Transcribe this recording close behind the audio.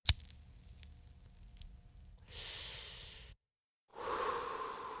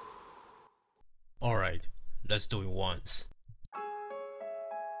let's do it once.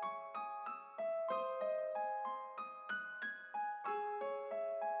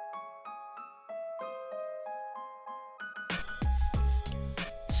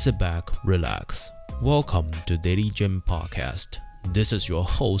 Sit back, relax. Welcome to DailyJam podcast. This is your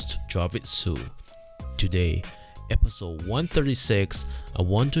host, Javid Su. Today, episode 136, I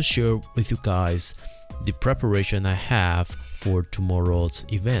want to share with you guys the preparation I have for tomorrow's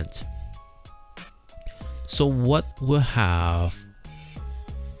event. So what we'll have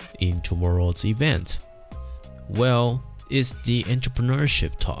in tomorrow's event? Well, it's the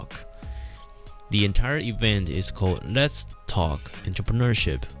entrepreneurship talk. The entire event is called Let's Talk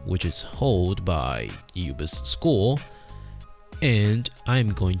Entrepreneurship, which is held by UBIS School, and I'm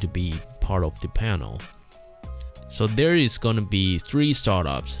going to be part of the panel. So there is going to be 3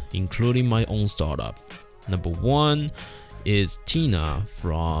 startups, including my own startup. Number 1 is Tina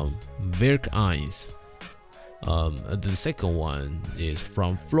from Werk 1. The second one is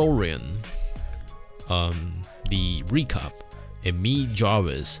from Florian, the recap, and me,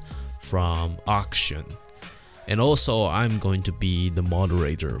 Jarvis, from Auction. And also I'm going to be the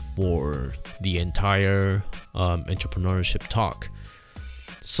moderator for the entire entrepreneurship talk.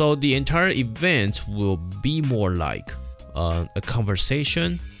 So the entire event will be more like a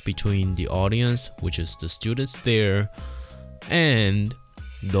conversation between the audience, which is the students there, and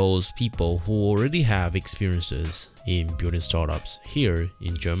those people who already have experiences in building startups here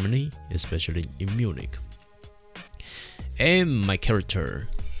in Germany, especially in Munich. And my character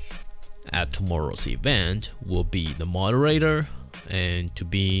at tomorrow's event will be the moderator and to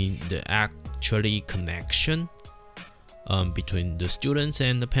be the actually connection between the students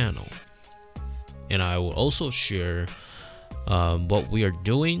and the panel. And I will also share what we are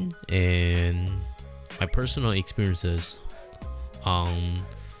doing and my personal experiences on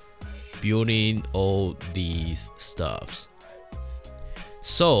building all these stuffs.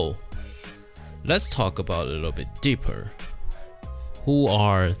 So let's talk about it a little bit deeper. Who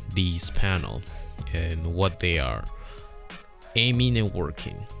are these panel and what they are aiming and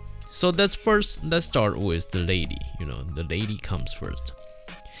working? So let's start with the lady. The lady comes first.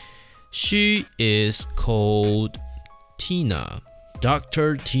 She is called Tina,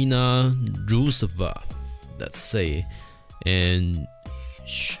 Dr. Tina Ruseva, let's say, and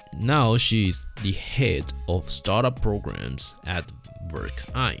now she's the head of startup programs at Werk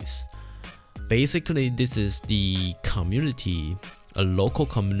 1. Basically, this is the community, a local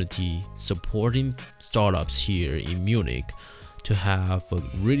community supporting startups here in Munich to have a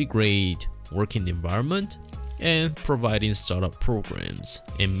really great working environment and providing startup programs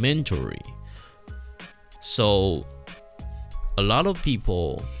and mentoring. So a lot of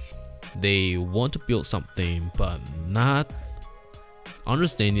people, they want to build something but not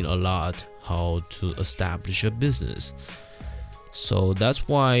understanding a lot how to establish a business. So that's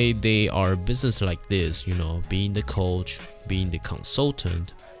why they are business like this, being the coach, being the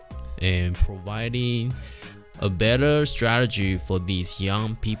consultant, and providing a better strategy for these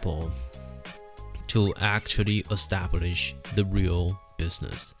young people to actually establish the real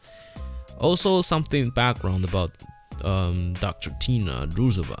business. Also, something background about Dr. Tina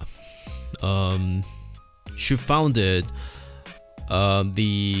Ruseva. She founded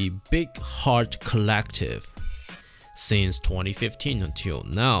the Big Heart Collective since 2015 until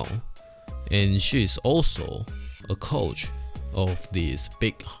now, and she is also a coach of this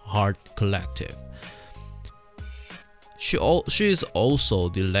Big Heart Collective. She is also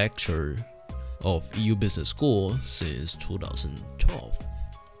the lecturer of EU Business School since 2012,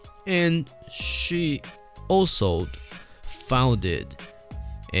 and she also founded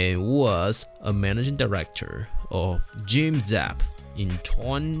and was a managing director of Jim Zap in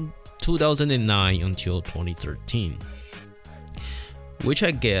 2009 until 2013, which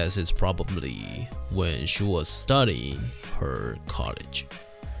I guess is probably when she was studying her college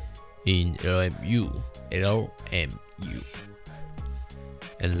in LMU.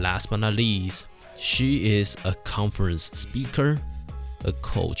 And last but not least, she is a conference speaker, a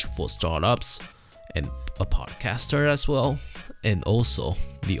coach for startups, and a podcaster as well, and also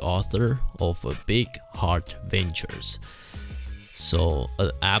the author of a Big Heart Ventures. So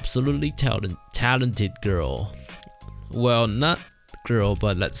an absolutely talented girl. Well, not girl,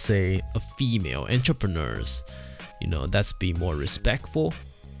 but let's say a female entrepreneurs. That's be more respectful.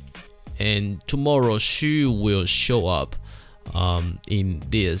 And tomorrow she will show up in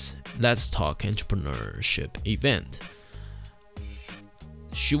this Let's Talk Entrepreneurship event.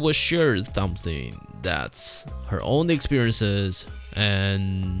 She will share something that's her own experiences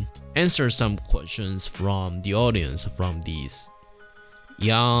and answer some questions from the audience, from these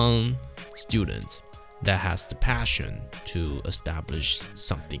young students. that has the passion to establish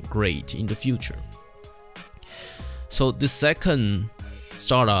something great in the future. So the second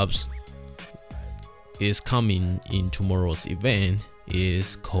startups is coming in tomorrow's event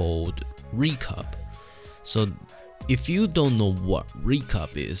is called Recap. So if you don't know what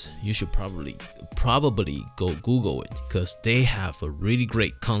Recap is, you should probably go Google it, because they have a really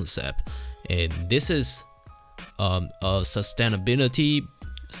great concept, and this is a sustainability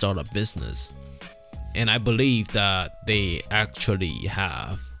startup business, and I believe that they actually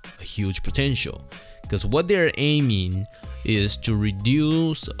have a huge potential, because what they're aiming is to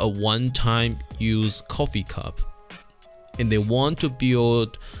reduce a one-time use coffee cup, and they want to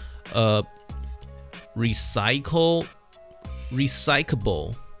build a recyclable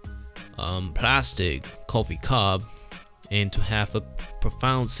plastic coffee cup, and to have a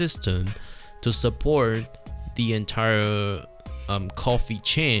profound system to support the entire coffee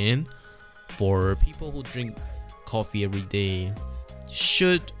chain. For people who drink coffee every day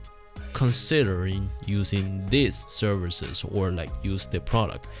should consider using these services or like use the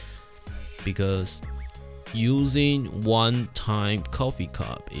product, because using one-time coffee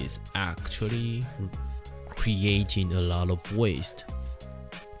cup is actually creating a lot of waste.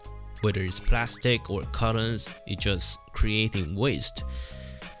 Whether it's plastic or cartons, it's just creating waste.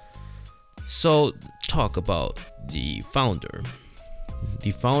 So talk about the founder.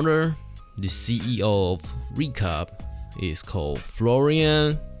 The CEO of Recap is called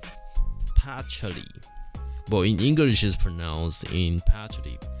Florian Pacheli. Well, in English it's pronounced in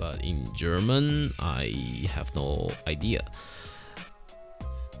Pacheli, but in German I have no idea.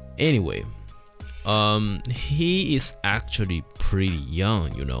 Anyway, he is actually pretty young,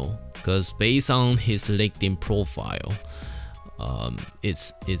 because based on his LinkedIn profile,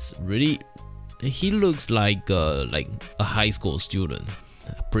 it's really, he looks like a high school student,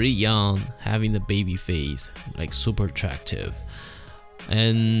 pretty young, having the baby face, like super attractive,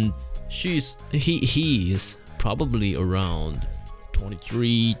 and he is probably around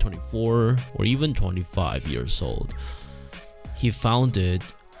 23, 24, or even 25 years old. He founded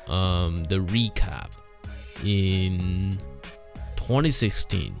the Recap in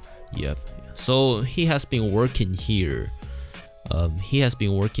 2016. Yep. So he has been working here. He has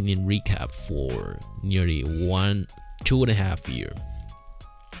been working in Recap for nearly 2.5 years.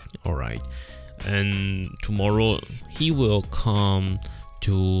 All right, and tomorrow he will come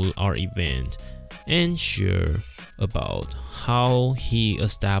to our event and share about how he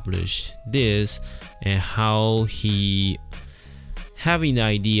established this and how he having the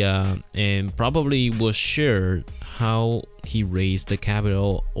idea, and probably will share how he raised the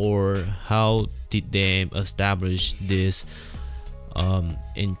capital or how did they establish this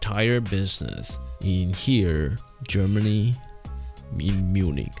entire business in here, Germany, in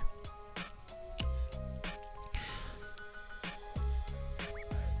Munich.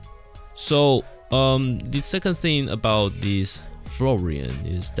 So the second thing about this Florian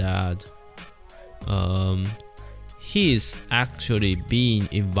is that he is actually being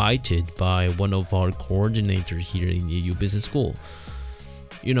invited by one of our coordinators here in the EU Business School.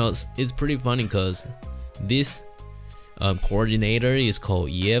 It's pretty funny because this coordinator is called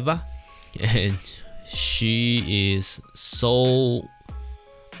Eva, and she is so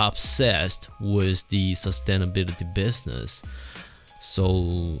obsessed with the sustainability business.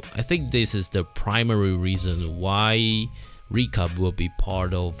 So I think this is the primary reason why Recap will be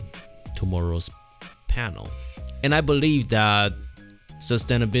part of tomorrow's panel. And I believe that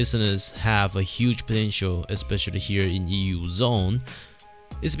sustainable business have a huge potential, especially here in EU zone.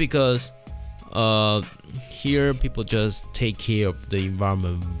 It's because here people just take care of the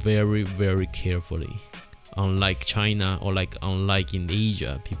environment very, very carefully. Unlike China or unlike in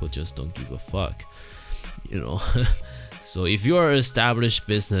Asia, people just don't give a fuck. So if you are an established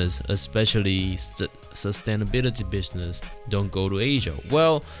business, especially sustainability business, don't go to Asia.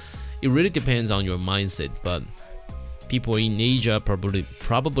 Well, it really depends on your mindset, but people in Asia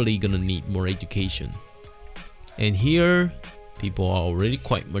probably gonna need more education. And here, people are already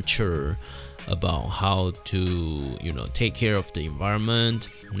quite mature about how to, take care of the environment,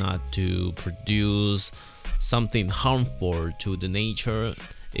 not to produce something harmful to the nature,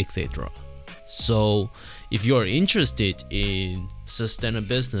 etc. So if you're interested in sustainable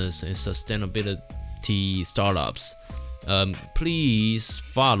business and sustainability startups, please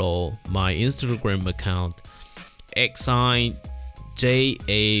follow my Instagram account, @JAVIDSU.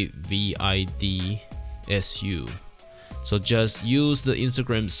 So just use the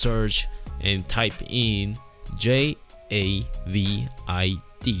Instagram search and type in JAVIDSU,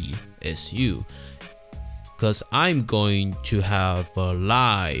 because I'm going to have a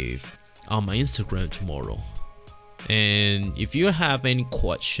live on my Instagram tomorrow. And if you have any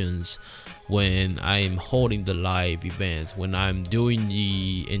questions when I'm holding the live events, when I'm doing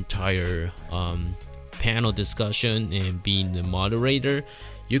the entire panel discussion and being the moderator,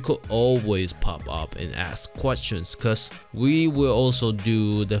 you could always pop up and ask questions, because we will also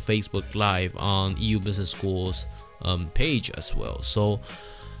do the Facebook Live on EU Business School's page as well. So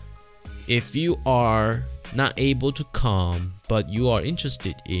if you are not able to come, but you are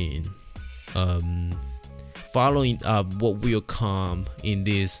interested in following up what will come in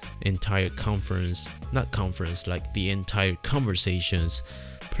this entire conference, like the entire conversations,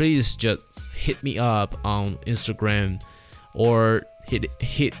 please just hit me up on Instagram or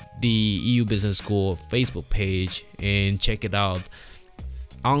hit the EU Business School Facebook page and check it out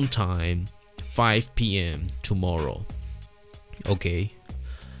on time, 5 p.m. tomorrow. Okay,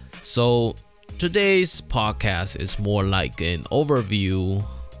 so today's podcast is more like an overview.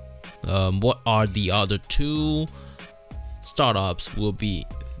 What are the other two startups will be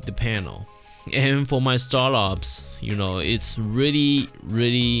the panel. And for my startups, it's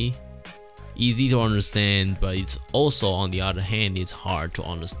really easy to understand, but it's also, on the other hand, it's hard to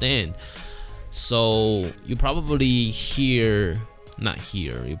understand. So you probably you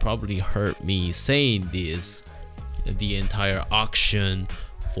probably heard me saying this the entire auction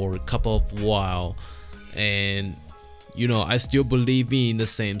for a couple of while, and I still believe in the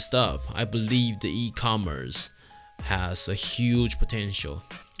same stuff. I believe the e-commerce has a huge potential,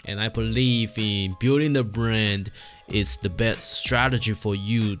 and I believe in building the brand is the best strategy for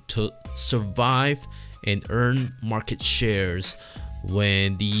you to survive and earn market shares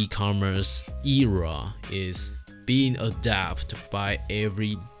when the e-commerce era is being adapted by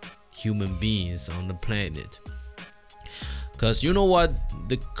every human beings on the planet. Because you know what?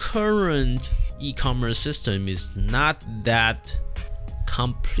 The current e-commerce system is not that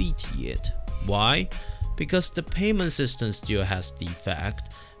complete yet. Why? Because the payment system still has defect,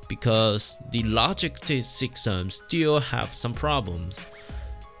 because the logistics system still have some problems.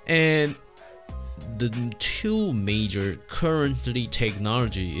 And the two major currently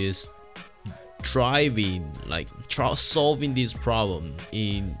technology is solving this problem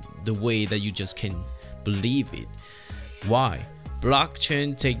in the way that you just can believe it. Why?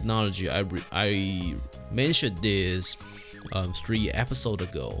 Blockchain technology. I mentioned this 3 episodes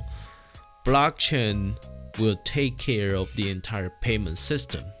ago. Blockchain will take care of the entire payment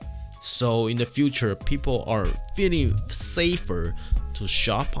system. So in the future, people are feeling safer to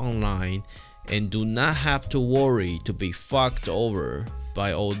shop online and do not have to worry to be fucked over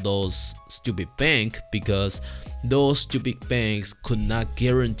by all those stupid banks, because those stupid banks could not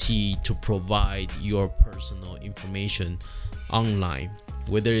guarantee to provide your personal information online.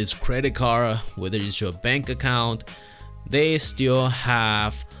 Whether it's credit card, whether it's your bank account, they still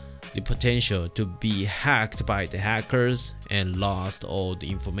have the potential to be hacked by the hackers and lost all the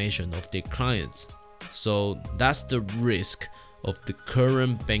information of their clients. So that's the risk of the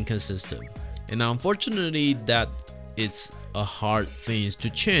current banking system. And unfortunately, that it's a hard thing to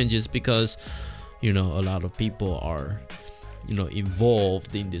change, is because a lot of people are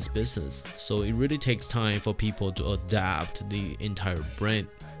involved in this business. So it really takes time for people to adapt the entire brand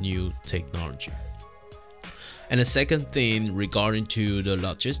new technology. And the second thing regarding to the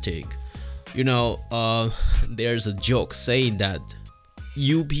logistic, there's a joke saying that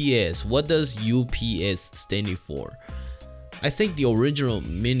UPS, what does UPS stand for? I think the original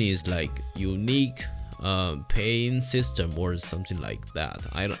meaning is like unique paying system or something like that.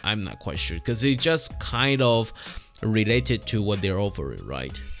 I'm not quite sure, because it's just kind of related to what they're offering,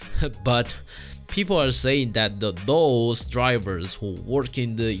 right? But people are saying that those drivers who work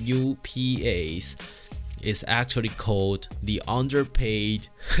in the UPAs is actually called the underpaid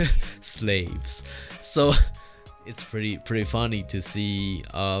slaves. So it's pretty funny to see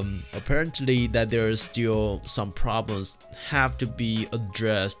apparently that there are still some problems have to be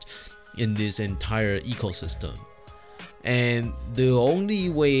addressed in this entire ecosystem, and the only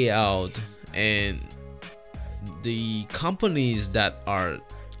way out, and the companies that are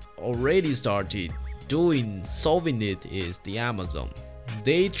already started solving it, is the Amazon.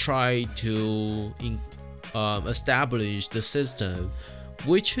 They try to establish the system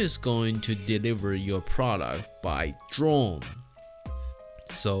which is going to deliver your product by drone,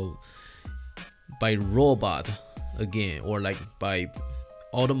 so by robot again, or like by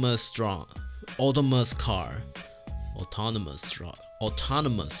autonomous car.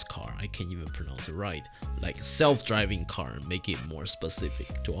 I can't even pronounce it right. Like self-driving car, make it more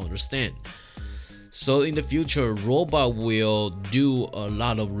specific to understand. So in the future, robot will do a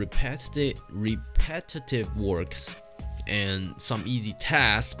lot of repetitive works and some easy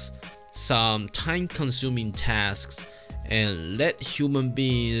tasks some time-consuming tasks and let human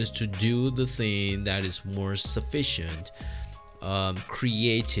beings to do the thing that is more sufficient,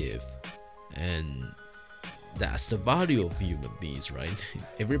 creative, and that's the value of human beings, right?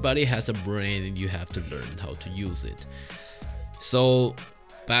 Everybody has a brain and you have to learn how to use it. So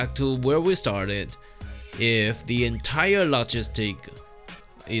back to where we started, if the entire logistic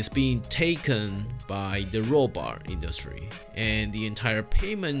is being taken by the robot industry and the entire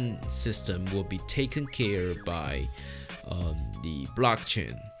payment system will be taken care by the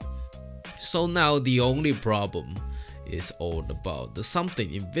blockchain. So now the only problem is all about the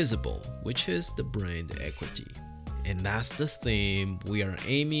something invisible, which is the brand equity. And that's the thing we are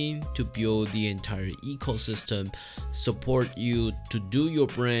aiming to build the entire ecosystem, support you to do your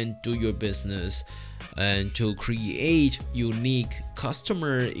brand, do your business, and to create unique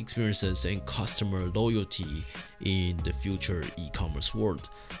customer experiences and customer loyalty in the future e-commerce world.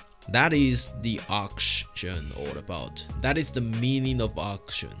 That is the auction all about. That is the meaning of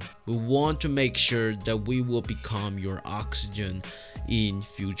auction. We want to make sure that we will become your oxygen in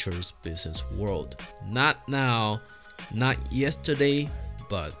future's business world. Not now, not yesterday,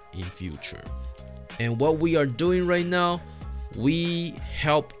 but in future. And what we are doing right now, we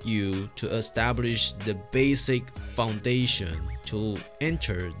help you to establish the basic foundation to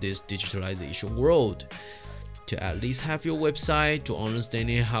enter this digitalization world. To at least have your website, to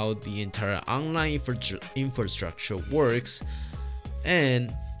understanding how the entire online infrastructure works,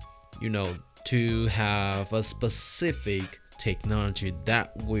 and to have a specific technology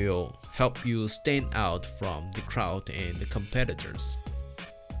that will help you stand out from the crowd and the competitors.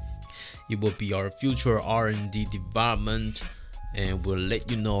 It will be our future R&D development, and we'll let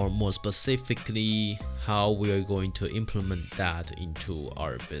you know more specifically how we are going to implement that into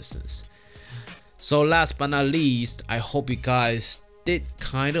our business. So last but not least, I hope you guys did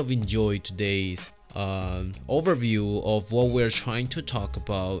kind of enjoy today's overview of what we're trying to talk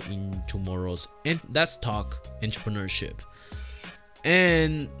about in tomorrow's Let's Talk Entrepreneurship.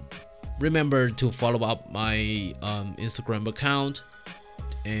 And remember to follow up my Instagram account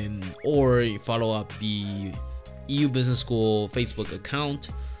or follow up the EU Business School Facebook account.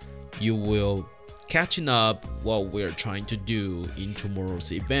 You will catching up what we're trying to do in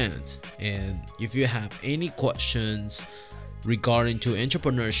tomorrow's event. And if you have any questions regarding to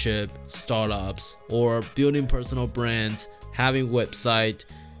entrepreneurship, startups, or building personal brands, having website,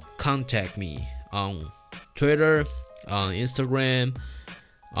 contact me on Twitter, on Instagram,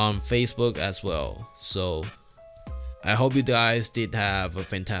 on Facebook as well. So I hope you guys did have a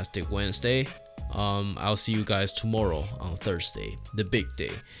fantastic Wednesday. I'll see you guys tomorrow on Thursday, the big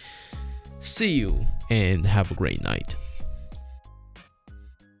day. See you and have a great night.